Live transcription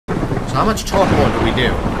So how much torpor do we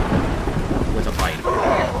do with a bite?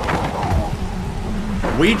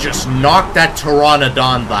 We just knocked that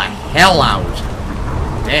pteranodon the hell out.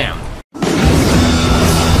 Damn.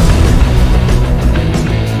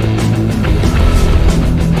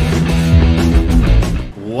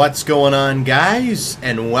 What's going on, guys?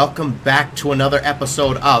 And welcome back to another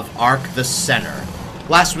episode of Ark the Center.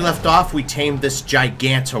 Last we left off, we tamed this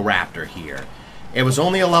Gigantoraptor here. It was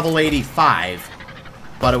only a level 85,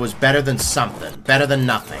 but it was better than something. Better than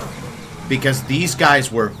nothing. Because these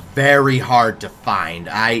guys were very hard to find.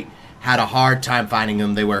 I had a hard time finding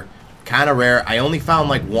them. They were kind of rare. I only found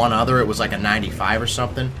like one other. It was like a 95 or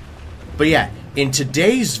something. But yeah, in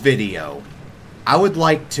today's video, I would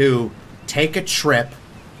like to take a trip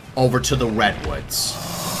over to the Redwoods,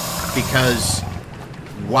 because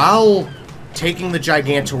while taking the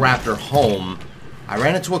Gigantoraptor home, I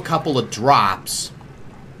ran into a couple of drops,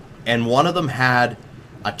 and one of them had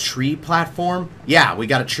a tree platform. Yeah, we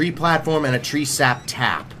got a tree platform and a tree sap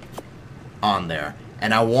tap on there,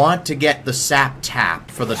 and I want to get the sap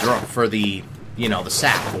tap for the you know, the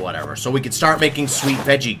sap or whatever, so we could start making sweet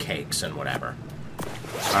veggie cakes and whatever.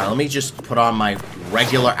 All right, let me just put on my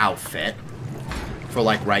regular outfit for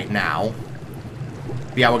like right now.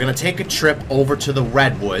 But yeah, we're gonna take a trip over to the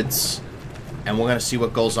Redwoods and we're gonna see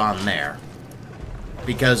what goes on there.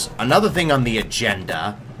 Because another thing on the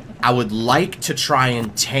agenda, I would like to try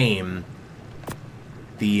and tame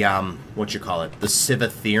the what you call it, the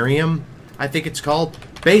Civatherium, I think it's called.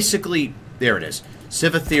 Basically, there it is,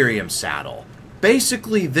 Civatherium saddle.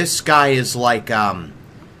 Basically, this guy is like a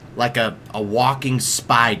walking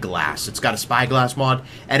spyglass. It's got a spyglass mod,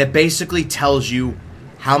 and it basically tells you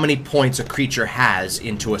how many points a creature has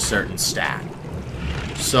into a certain stat.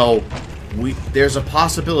 So there's a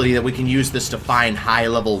possibility that we can use this to find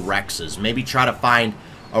high-level Rexes. Maybe try to find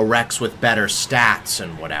a Rex with better stats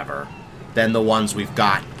and whatever than the ones we've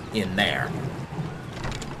got in there.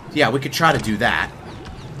 Yeah, we could try to do that.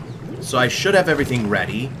 So I should have everything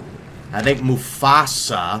ready. I think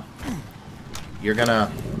Mufasa, you're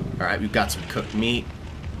gonna... Alright, we've got some cooked meat.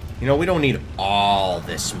 You know, we don't need all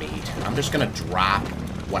this meat. I'm just gonna drop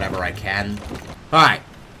whatever I can. Alright,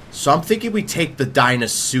 so I'm thinking we take the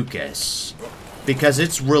Deinosuchus, because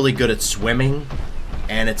it's really good at swimming,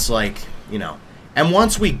 and it's like, you know... And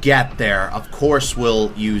once we get there, of course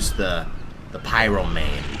we'll use the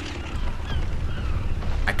Pyromane.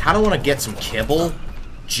 I kind of want to get some kibble,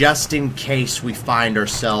 just in case we find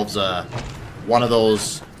ourselves one of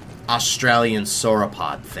those Australian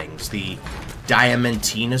sauropod things. The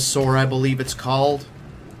Diamantinosaur, I believe it's called.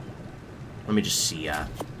 Let me just see.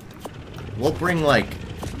 We'll bring like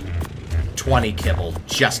 20 kibble,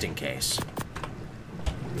 just in case.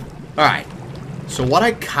 Alright, so what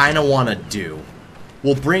I kind of want to do,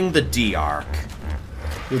 we'll bring the D-Ark.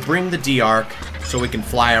 We'll bring the D-Ark so we can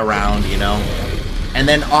fly around, you know. And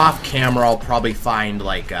then off camera, I'll probably find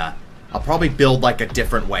like I'll probably build like a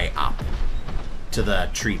different way up to the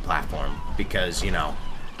tree platform, because, you know,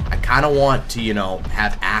 I kind of want to, you know,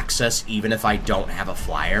 have access even if I don't have a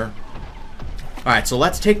flyer. Alright, so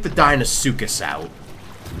let's take the Deinosuchus out.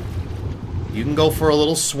 You can go for a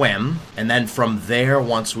little swim, and then from there,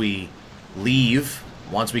 once we leave,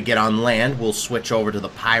 once we get on land, we'll switch over to the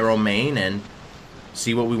Pyromane and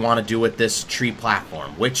see what we want to do with this tree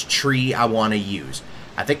platform. Which tree I want to use.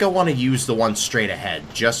 I think I want to use the one straight ahead.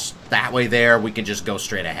 Just that way there, we can just go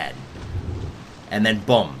straight ahead. And then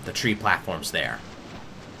boom, the tree platform's there.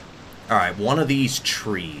 Alright, one of these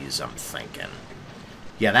trees, I'm thinking.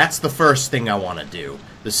 Yeah, that's the first thing I want to do.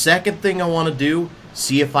 The second thing I want to do,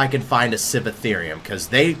 see if I can find a Civatherium, because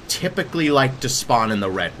they typically like to spawn in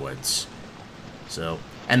the Redwoods. So,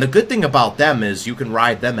 and the good thing about them is you can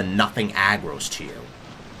ride them and nothing aggroes to you.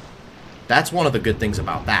 That's one of the good things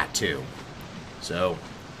about that, too. So,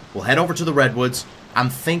 we'll head over to the Redwoods. I'm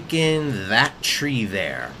thinking that tree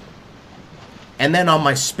there. And then on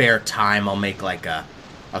my spare time, I'll make like a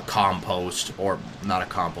compost, or not a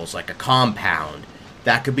compost, like a compound.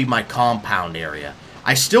 That could be my compound area.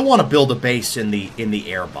 I still want to build a base in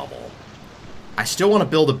the air bubble. I still want to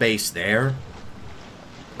build a base there.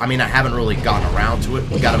 I mean, I haven't really gotten around to it.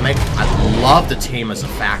 We gotta make... I'd love to tame as a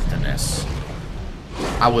Factinus.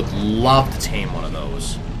 I would love to tame one of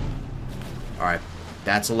those. Alright,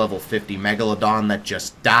 that's a level 50 Megalodon that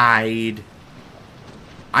just died.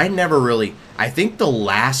 I never really... I think the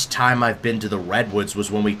last time I've been to the Redwoods was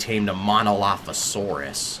when we tamed a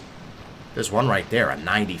Monolophosaurus. There's one right there, a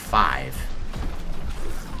 95.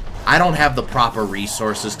 I don't have the proper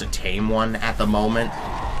resources to tame one at the moment.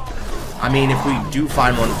 I mean, if we do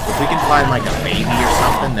find one, if we can find like a baby or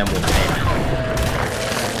something, then we'll tame it.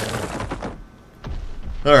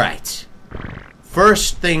 Alright.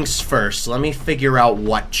 First things first, let me figure out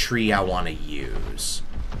what tree I want to use.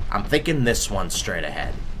 I'm thinking this one straight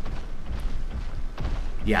ahead.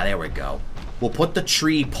 Yeah, there we go. We'll put the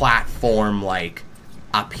tree platform, like,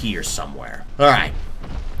 up here somewhere. Alright.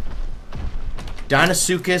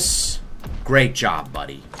 Dinosuchus, great job,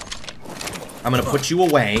 buddy. I'm gonna put you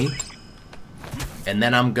away. And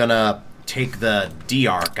then I'm gonna take the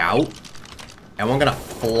Ark out. And we're gonna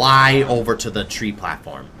fly over to the tree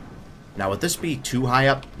platform. Now, would this be too high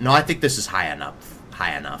up? No, I think this is high enough.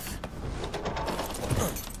 High enough.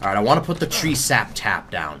 Alright, I want to put the tree sap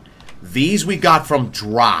tap down. These we got from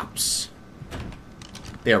drops.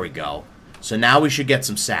 There we go. So now we should get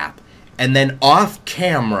some sap. And then off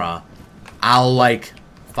camera, I'll, like,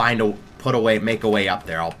 make a way up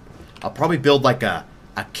there. I'll probably build, like, a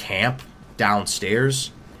camp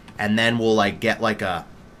downstairs. And then we'll, like, get, like, a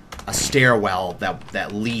stairwell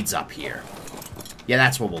that leads up here. Yeah,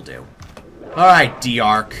 that's what we'll do. Alright,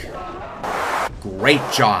 Ark. Great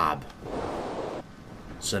job.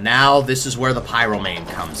 So now this is where the Pyromane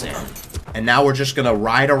comes in. And now we're just gonna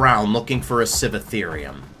ride around looking for a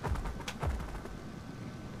Civatherium.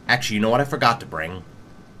 Actually, you know what I forgot to bring?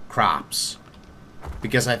 Crops.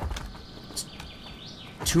 Because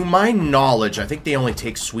to my knowledge, I think they only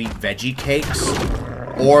take sweet veggie cakes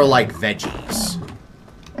or like veggies.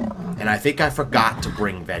 And I think I forgot to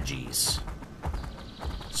bring veggies.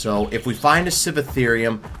 So if we find a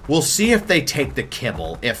Civatherium, we'll see if they take the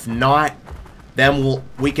kibble. If not, then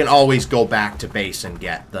we can always go back to base and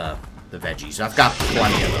get the veggies. I've got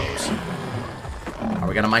plenty of those. Are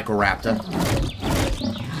we gonna Microraptor?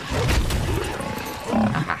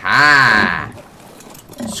 Ha!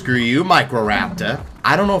 Screw you, Microraptor.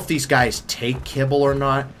 I don't know if these guys take kibble or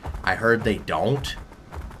not. I heard they don't.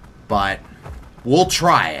 But we'll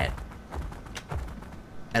try it.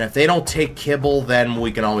 And if they don't take kibble, then we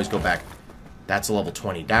can always go back. That's a level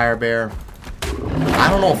 20 dire bear. I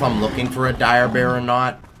don't know if I'm looking for a dire bear or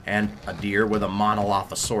not. And a deer with a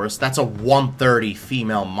Monolophosaurus. That's a 130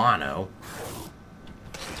 female mono.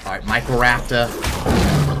 Alright, Microraptor.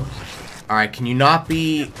 Alright, can you not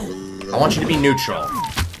be... I want you to be neutral.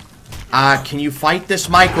 Can you fight this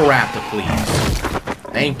Microraptor, please?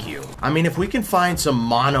 Thank you. I mean, if we can find some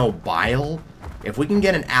mono bile... If we can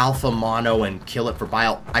get an alpha mono and kill it for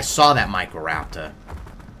bile... I saw that Microraptor.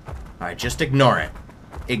 Alright, just ignore it.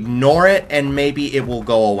 Ignore it, and maybe it will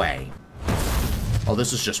go away. Oh,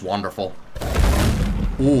 this is just wonderful.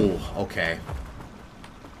 Ooh, okay.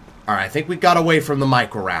 Alright, I think we got away from the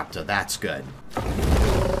Microraptor. That's good.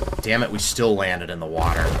 Damn it, we still landed in the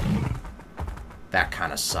water. That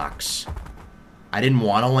kind of sucks. I didn't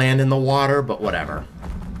want to land in the water, but whatever.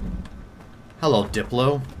 Hello,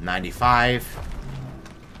 Diplo. 95.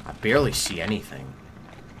 I barely see anything.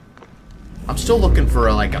 I'm still looking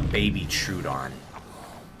for, like, a baby Troodon.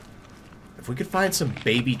 If we could find some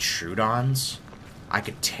baby Troodons, I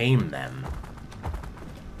could tame them.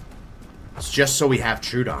 It's just so we have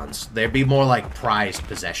Troodons. They'd be more like prized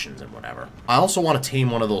possessions and whatever. I also want to tame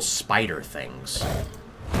one of those spider things.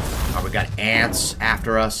 Oh, we got ants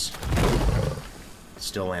after us.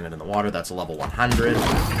 Still landed in the water. That's a level 100.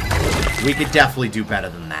 We could definitely do better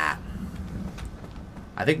than that.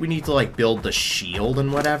 I think we need to, like, build the shield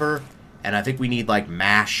and whatever. And I think we need, like,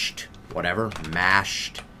 mashed... Whatever.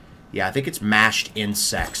 Mashed... Yeah, I think it's mashed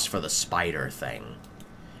insects for the spider thing.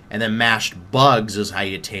 And then mashed bugs is how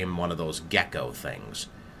you tame one of those gecko things.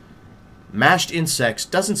 Mashed insects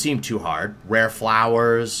doesn't seem too hard. Rare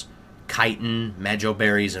flowers, chitin,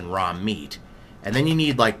 mejoberries, and raw meat. And then you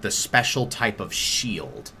need, like, the special type of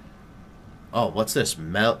shield. Oh, what's this?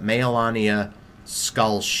 Maelania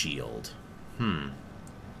Skull Shield. Let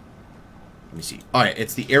me see. Alright,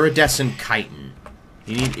 it's the iridescent chitin.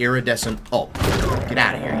 You need iridescent... Oh, get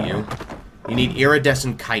out of here, you. You need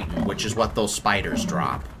iridescent chitin, which is what those spiders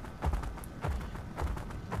drop.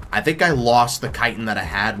 I think I lost the chitin that I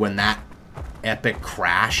had when that epic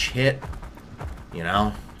crash hit. You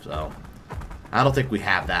know? So, I don't think we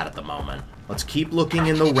have that at the moment. Let's keep looking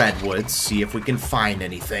in the Redwoods, see if we can find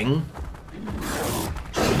anything. Oh,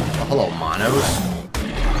 hello, monos.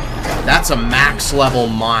 That's a max level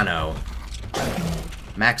mono.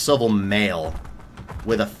 Max level male.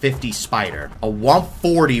 With a 50 spider. A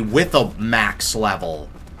 140 with a max level.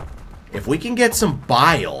 If we can get some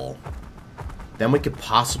bile, then we could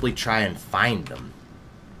possibly try and find them.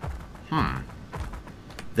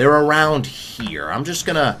 They're around here. I'm just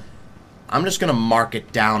gonna mark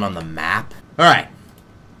it down on the map. Alright.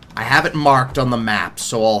 I have it marked on the map,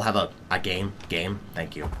 so I'll have a game.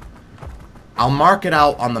 Thank you. I'll mark it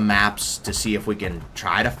out on the maps to see if we can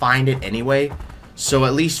try to find it anyway. so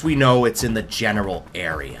at least we know it's in the general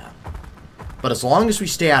area. But as long as we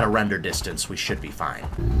stay out of render distance, we should be fine.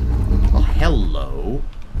 Well, hello.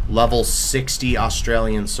 Level 60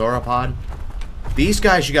 Australian sauropod. These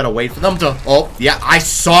guys, you gotta wait for them to... Oh, yeah, I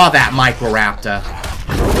saw that Microraptor.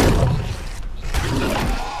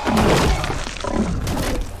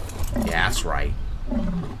 Yeah, that's right.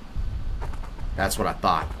 That's what I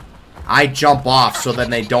thought. I jump off so then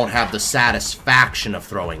they don't have the satisfaction of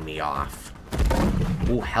throwing me off.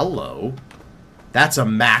 Oh, hello. That's a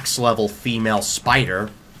max level female spider.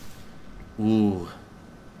 Ooh.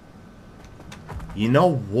 You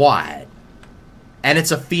know what? And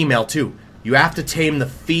it's a female too. You have to tame the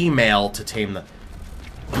female to tame the...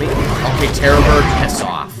 Okay, Terror Bird, piss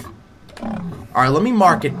off. Alright, let me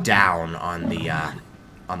mark it down on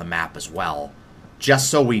the map as well. Just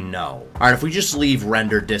so we know. Alright, if we just leave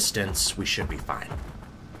render distance, we should be fine.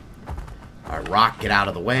 Alright, Rock, get out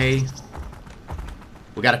of the way.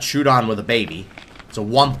 We got a Troodon with a baby. It's a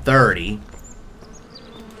 130.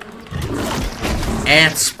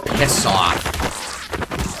 Ants, piss off.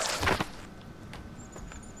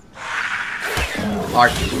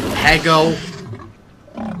 Archipelago,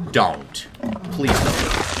 don't. Please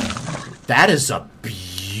don't. That is a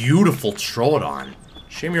beautiful Troodon.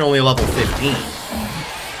 Shame you're only level 15.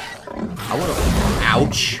 I would've...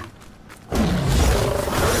 Ouch.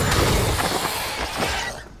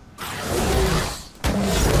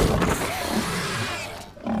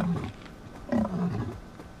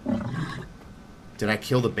 Did I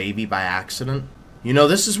kill the baby by accident? You know,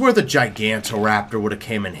 this is where the Gigantoraptor would have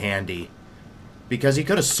came in handy. Because he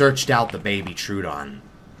could have searched out the baby Troodon.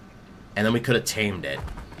 And then we could have tamed it.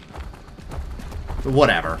 But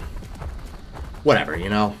whatever. Whatever, you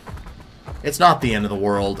know? It's not the end of the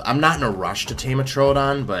world. I'm not in a rush to tame a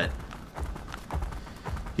Troodon, but...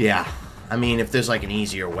 Yeah. I mean, if there's like an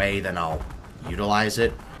easier way, then I'll utilize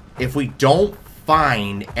it. If we don't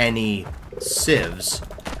find any civs,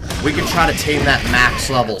 we can try to tame that max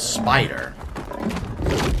level spider.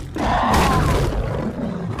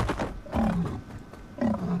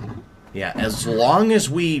 Yeah, as long as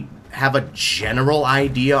we have a general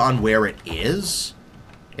idea on where it is,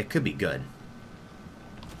 it could be good.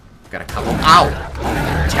 Got a couple... Ow!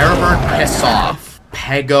 Terror Bird, piss off.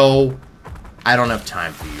 Pego, I don't have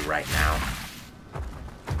time for you right now.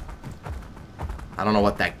 I don't know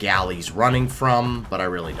what that galley's running from, but I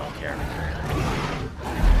really don't care.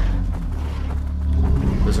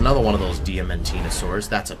 There's another one of those Diamantinosaurs.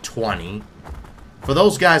 That's a 20. For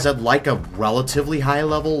those guys, I'd like a relatively high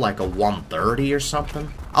level, like a 130 or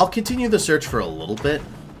something. I'll continue the search for a little bit.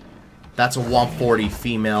 That's a 140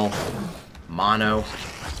 female mono.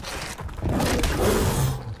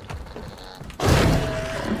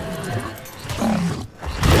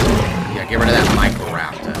 Yeah, get rid of that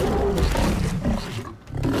Microraptor.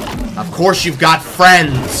 Of course you've got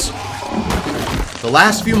friends! The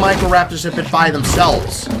last few Microraptors have been by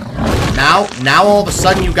themselves. Now all of a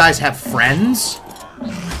sudden you guys have friends?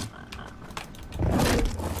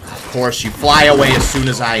 Of course, you fly away as soon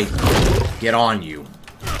as I get on you.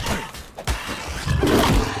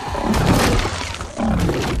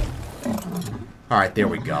 Alright, there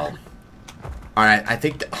we go. Alright, I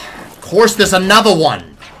think... Of course, there's another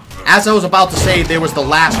one! As I was about to say, there was the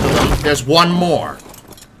last of them. There's one more.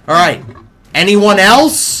 Alright. Anyone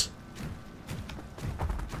else?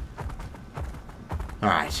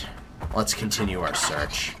 Alright. Let's continue our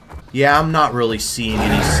search. Yeah, I'm not really seeing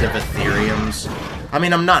any Civatheriums. I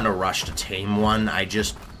mean, I'm not in a rush to tame one.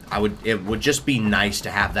 It would just be nice to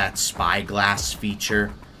have that spyglass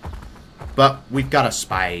feature. But we've got a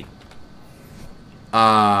spy...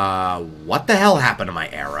 what the hell happened to my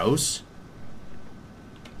arrows?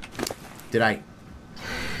 Did I...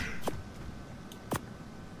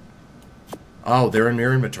 Oh, they're in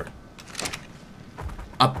your inventory.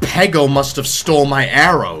 A Pego must have stole my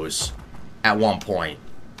arrows at one point.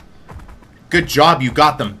 Good job you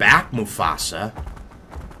got them back, Mufasa.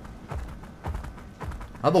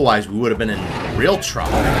 Otherwise, we would have been in real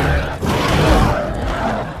trouble.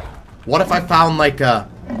 What if I found, like, a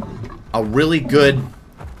really good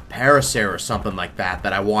Parasaur or something like that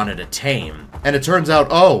I wanted to tame? And it turns out,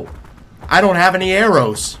 oh, I don't have any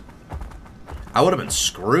arrows. I would have been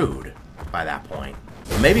screwed by that point.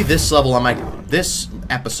 Maybe this level, this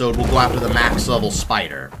episode, we'll go after the max level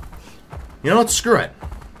spider. You know what? Screw it.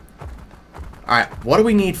 Alright, what do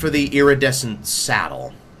we need for the iridescent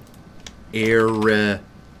saddle?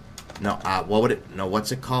 No, what would it... No,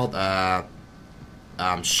 what's it called?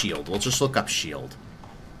 Shield. We'll just look up shield.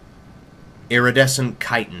 Iridescent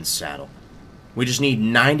chitin saddle. We just need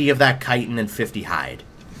 90 of that chitin and 50 hide.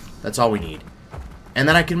 That's all we need. And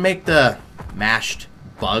then I can make the mashed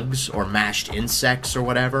bugs or mashed insects or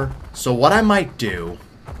whatever. So what I might do,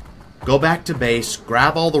 go back to base,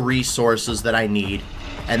 grab all the resources that I need,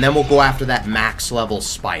 and then we'll go after that max level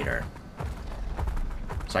spider.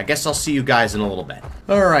 So I guess I'll see you guys in a little bit.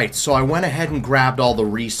 Alright, so I went ahead and grabbed all the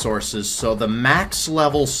resources, so the max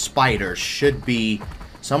level spider should be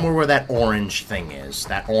somewhere where that orange thing is.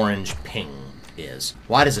 That orange ping is.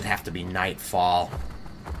 Why does it have to be nightfall?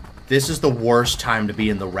 This is the worst time to be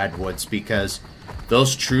in the Redwoods because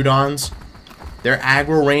those Troodons, their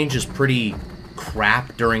aggro range is pretty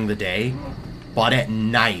crap during the day, but at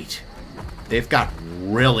night, they've got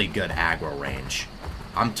really good aggro range.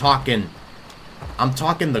 I'm talking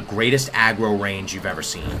the greatest aggro range you've ever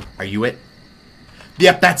seen. Are you it?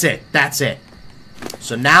 Yep, that's it. That's it.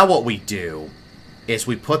 So now what we do is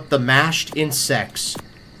we put the mashed insects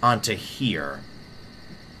onto here.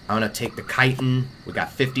 I'm going to take the chitin. We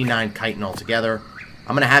got 59 chitin altogether.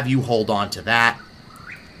 I'm going to have you hold on to that.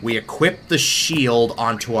 We equip the shield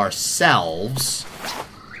onto ourselves.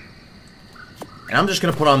 And I'm just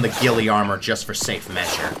going to put on the ghillie armor just for safe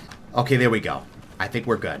measure. Okay, there we go. I think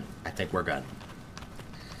we're good. I think we're good.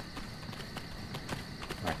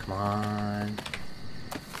 Alright, come on.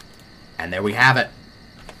 And there we have it.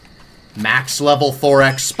 Max level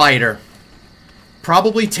 4X spider.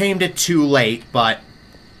 Probably tamed it too late, but...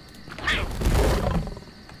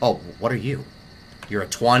 Oh, what are you? You're a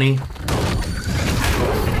 20?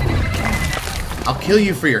 I'll kill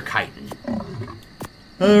you for your chitin.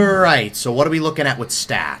 Alright, so what are we looking at with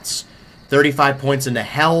stats? 35 points into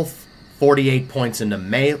health, 48 points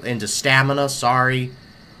into stamina, sorry.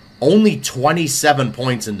 Only 27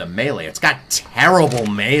 points into melee. It's got terrible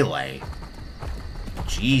melee.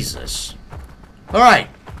 Jesus. Alright.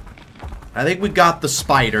 I think we got the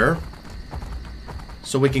spider.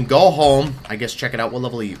 So we can go home. I guess check it out. What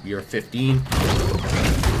level are you? You're 15.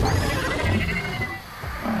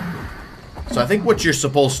 So I think what you're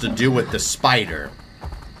supposed to do with the spider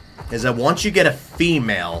is that once you get a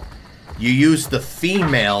female, you use the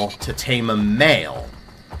female to tame a male.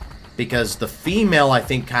 Because the female, I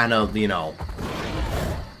think, kind of, you know,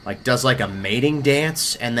 like, does like a mating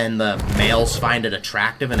dance, and then the males find it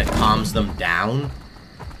attractive and it calms them down.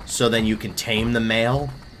 So then you can tame the male.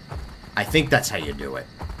 I think that's how you do it.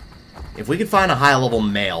 If we could find a high-level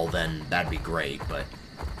male, then that'd be great, but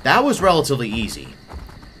that was relatively easy.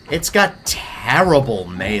 It's got terrible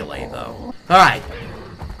melee, though. Alright,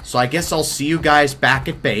 so I guess I'll see you guys back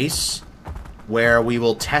at base, where we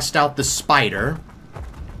will test out the spider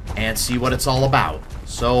and see what it's all about.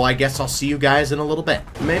 So I guess I'll see you guys in a little bit.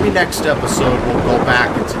 Maybe next episode we'll go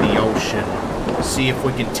back into the ocean, see if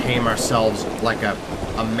we can tame ourselves like a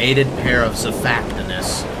mated pair of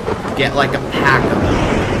Zephactinus, get like a pack of them,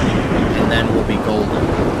 and then we'll be golden.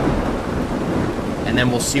 And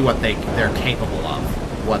then we'll see what they're capable of,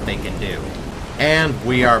 what they can do. And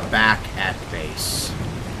we are back at base.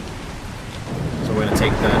 So we're going to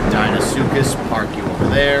take the Dinosuchus, park you over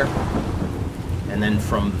there. And then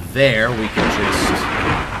from there, we can just...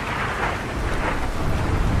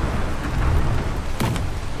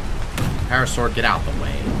 Parasaur, get out the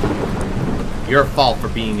way. Your fault for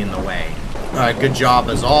being in the way. Alright, good job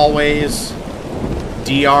as always.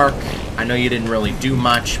 D-Ark, I know you didn't really do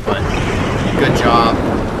much, but good job.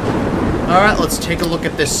 Alright, let's take a look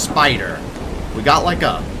at this spider. We got like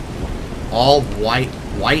a all white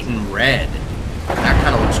and red. That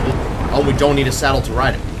kind of looks cool. Oh, we don't need a saddle to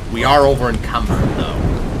ride it. We are over encumbered, though.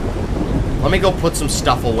 Let me go put some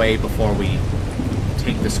stuff away before we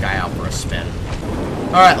take this guy out for a spin.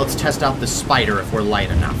 Alright, let's test out this spider if we're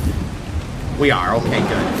light enough. We are. Okay,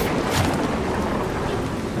 good.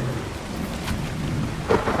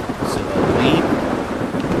 So the leap.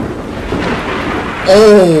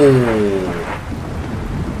 Oh!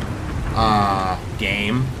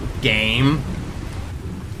 Game.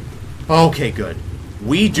 Okay, good.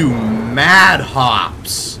 We do mad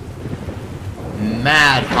hops.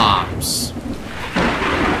 Mad hops.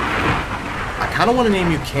 I kind of want to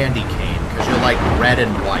name you Candy Cane, because you're like red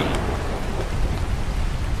and white.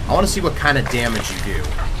 I want to see what kind of damage you do.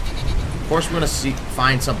 Of course, we're going to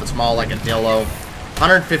find something small like a Dillo.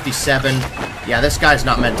 157. Yeah, this guy's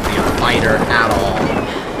not meant to be a fighter at all.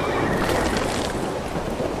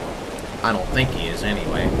 I don't think he is,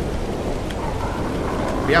 anyway.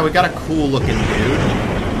 But yeah, we got a cool looking dude.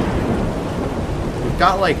 We've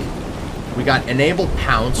got, like... We got Enable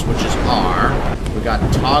Pounce, which is R. We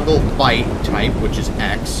got Toggle Bite type, which is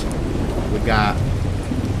X. We got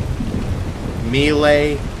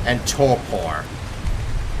Melee and Torpor.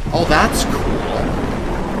 Oh, that's cool.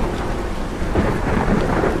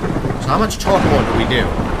 So how much Torpor do we do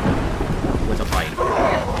with a bite?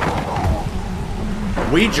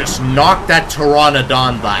 We just knocked that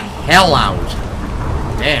Pteranodon the hell out.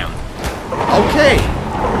 Damn. Okay.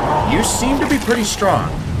 You seem to be pretty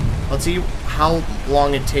strong. Let's see how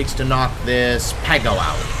long it takes to knock this Pego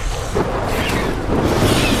out.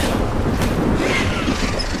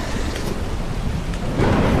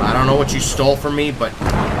 I don't know what you stole from me, but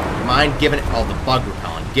mind giving it... Oh, the bug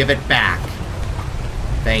repellent. Give it back.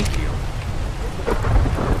 Thank you.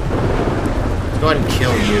 Let's go ahead and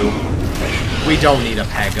kill you. We don't need a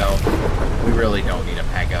Pego. We really don't need a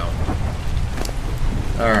Pego.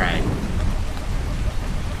 Alright.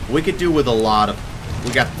 We could do with a lot of...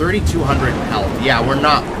 We got 3,200 health. Yeah, we're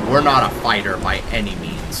not a fighter by any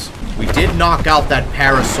means. We did knock out that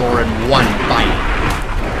Parasaur in one bite.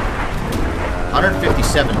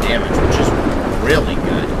 157 damage, which is really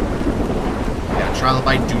good. Yeah,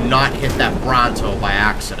 Trilobite, do not hit that Bronto by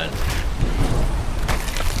accident.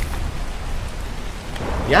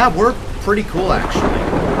 Yeah, we're pretty cool, actually.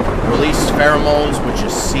 Release pheromones, which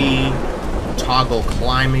is C. Toggle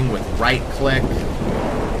climbing with right click.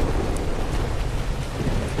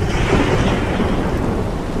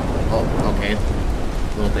 Oh, okay.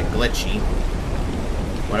 A little bit glitchy.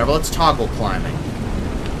 Whatever, let's toggle climbing.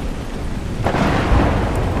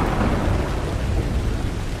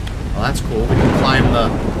 Well, that's cool. We can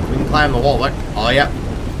climb the wall. What? Oh, yeah.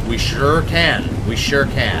 We sure can. We sure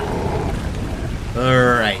can.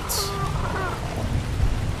 Alright.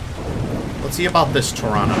 Let's see about this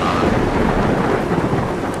Pteranodon.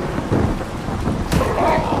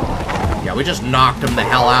 Yeah, we just knocked him the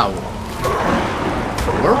hell out.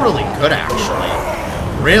 We're really good, actually.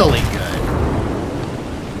 Really good.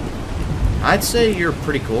 I'd say you're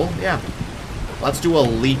pretty cool. Yeah. Let's do a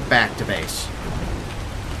leap back to base.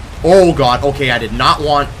 Oh, God. Okay, I did not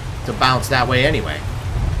want to bounce that way anyway.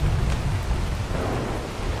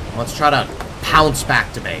 Let's try to pounce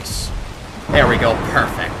back to base. There we go.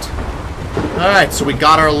 Perfect. Alright, so we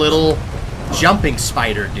got our little jumping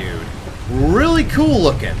spider dude. Really cool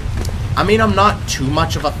looking. I mean, I'm not too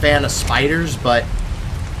much of a fan of spiders, but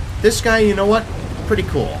this guy, you know what? Pretty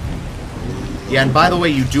cool. Yeah, and by the way,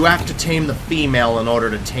 you do have to tame the female in order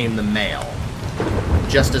to tame the male.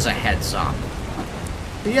 Just as a heads up.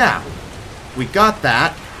 But yeah, we got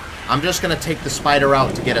that. I'm just going to take the spider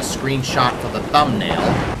out to get a screenshot for the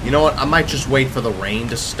thumbnail. You know what? I might just wait for the rain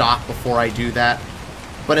to stop before I do that.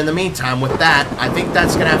 But in the meantime, with that, I think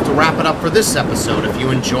that's going to have to wrap it up for this episode. If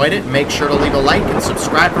you enjoyed it, make sure to leave a like and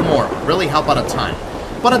subscribe for more. It would really help out a ton.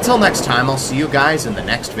 But until next time, I'll see you guys in the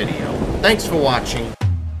next video. Thanks for watching.